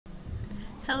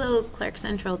Hello, Clark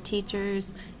Central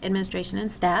teachers, administration,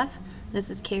 and staff.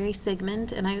 This is Carrie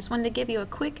Sigmund, and I just wanted to give you a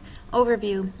quick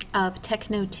overview of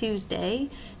Techno Tuesday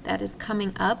that is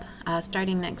coming up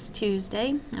starting next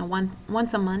Tuesday,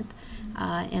 once a month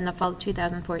in the fall of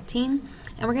 2014.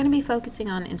 And we're going to be focusing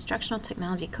on instructional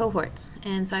technology cohorts.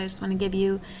 And so I just want to give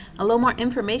you a little more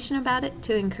information about it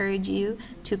to encourage you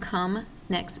to come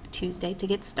next Tuesday to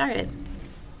get started.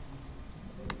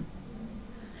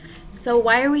 So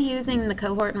why are we using the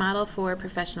cohort model for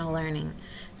professional learning?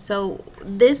 So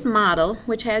this model,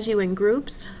 which has you in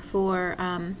groups for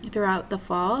throughout the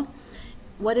fall,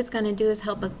 what it's going to do is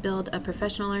help us build a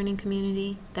professional learning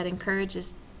community that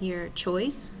encourages your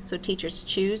choice. So teachers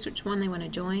choose which one they want to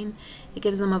join. It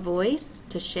gives them a voice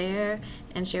to share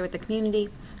and share with the community,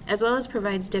 as well as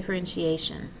provides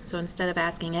differentiation. So instead of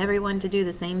asking everyone to do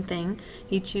the same thing,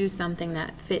 you choose something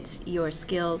that fits your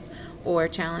skills or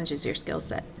challenges your skill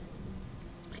set.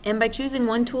 And by choosing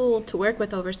one tool to work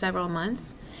with over several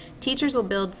months, teachers will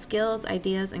build skills,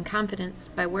 ideas, and confidence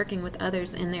by working with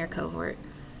others in their cohort.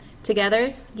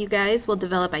 Together, you guys will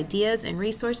develop ideas and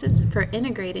resources for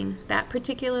integrating that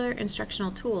particular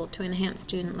instructional tool to enhance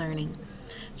student learning.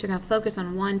 So you're going to focus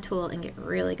on one tool and get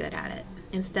really good at it,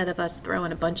 instead of us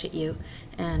throwing a bunch at you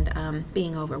and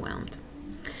being overwhelmed.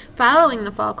 Following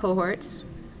the fall cohorts,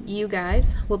 you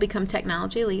guys will become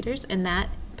technology leaders in that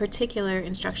particular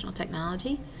instructional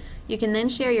technology. You can then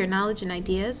share your knowledge and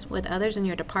ideas with others in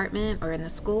your department or in the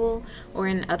school or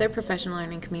in other professional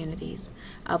learning communities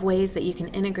of ways that you can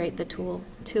integrate the tool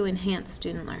to enhance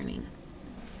student learning.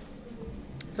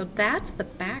 So that's the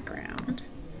background.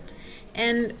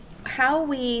 And how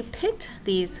we picked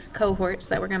these cohorts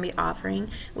that we're going to be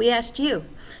offering, we asked you.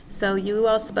 So you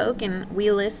all spoke and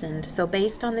we listened. So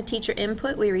based on the teacher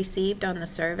input we received on the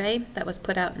survey that was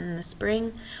put out in the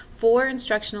spring, 4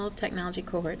 instructional technology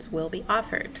cohorts will be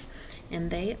offered.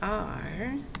 And they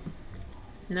are: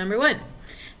 number 1,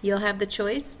 you'll have the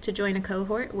choice to join a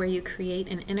cohort where you create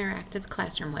an interactive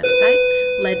classroom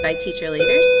website led by teacher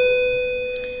leaders.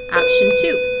 Option 2,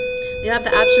 you'll have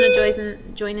the option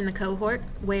of joining the cohort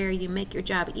where you make your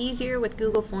job easier with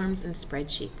Google Forms and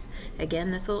spreadsheets.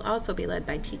 Again, this will also be led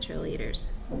by teacher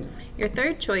leaders. Your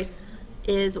third choice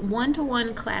is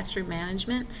one-to-one classroom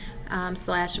management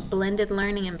 / blended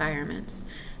learning environments.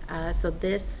 So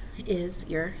this is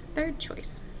your third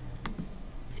choice.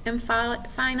 And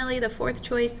finally, the fourth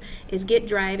choice is Get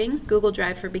Driving, Google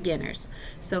Drive for Beginners.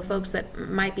 So folks that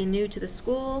might be new to the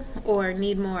school or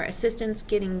need more assistance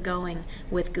getting going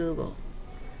with Google.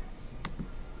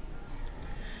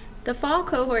 The fall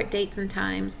cohort dates and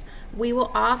times, we will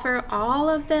offer all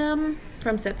of them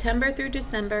from September through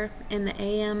December in the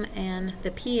AM and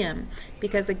the PM,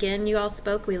 because again, you all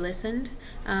spoke, we listened.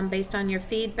 Based on your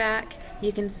feedback,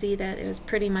 you can see that it was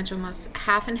pretty much almost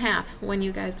half and half when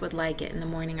you guys would like it, in the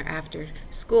morning or after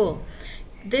school.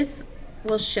 This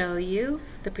will show you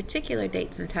the particular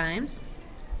dates and times.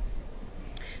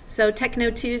 So Techno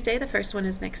Tuesday, the first one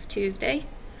is next Tuesday,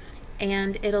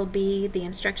 and it'll be the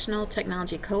Instructional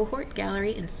Technology Cohort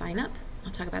Gallery and Sign Up.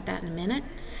 I'll talk about that in a minute.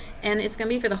 And it's going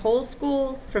to be for the whole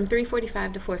school from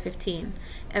 3:45 to 4:15.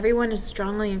 Everyone is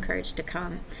strongly encouraged to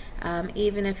come.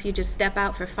 Even if you just step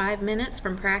out for 5 minutes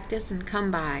from practice and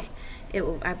come by,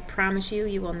 I promise you,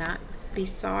 you will not be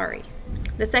sorry.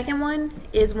 The second one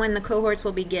is when the cohorts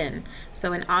will begin.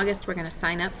 So in August, we're going to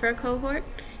sign up for a cohort,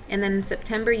 and then in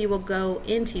September, you will go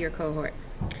into your cohort.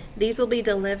 These will be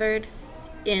delivered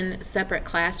in separate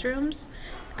classrooms.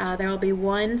 There will be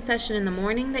one session in the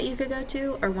morning that you could go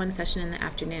to, or one session in the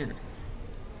afternoon.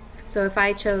 So if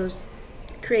I chose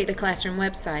create a classroom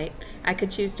website, I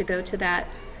could choose to go to that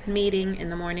meeting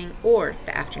in the morning or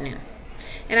the afternoon.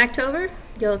 In October,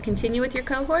 you'll continue with your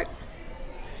cohort.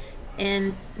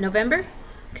 In November,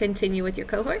 continue with your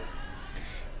cohort.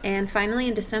 And finally,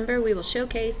 in December, we will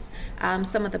showcase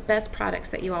some of the best products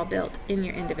that you all built in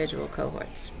your individual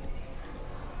cohorts.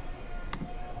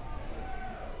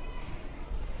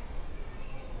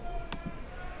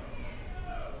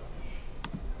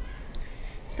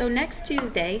 So next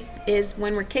Tuesday is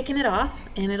when we're kicking it off,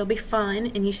 and it'll be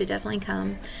fun, and you should definitely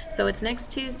come. So it's next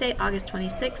Tuesday, August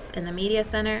 26th in the Media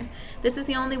Center. This is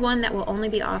the only one that will only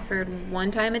be offered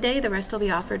one time a day. The rest will be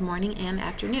offered morning and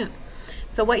afternoon.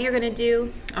 So what you're going to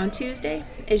do on Tuesday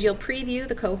is you'll preview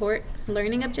the cohort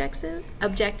learning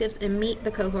objectives and meet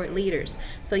the cohort leaders.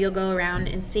 So you'll go around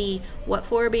and see what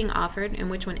 4 are being offered and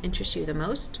which one interests you the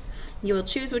most. You will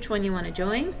choose which one you want to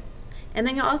join. And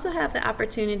then you'll also have the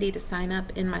opportunity to sign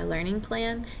up in my learning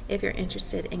plan if you're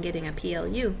interested in getting a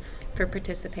PLU for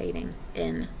participating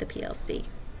in the PLC.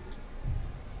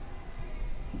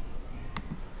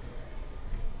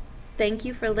 Thank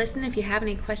you for listening. If you have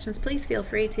any questions, please feel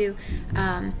free to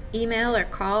email or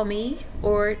call me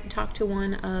or talk to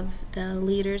one of the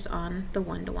leaders on the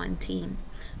one-to-one team.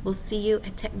 We'll see you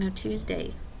at Techno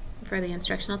Tuesday for the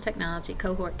Instructional Technology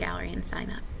Cohort Gallery and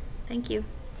sign up. Thank you.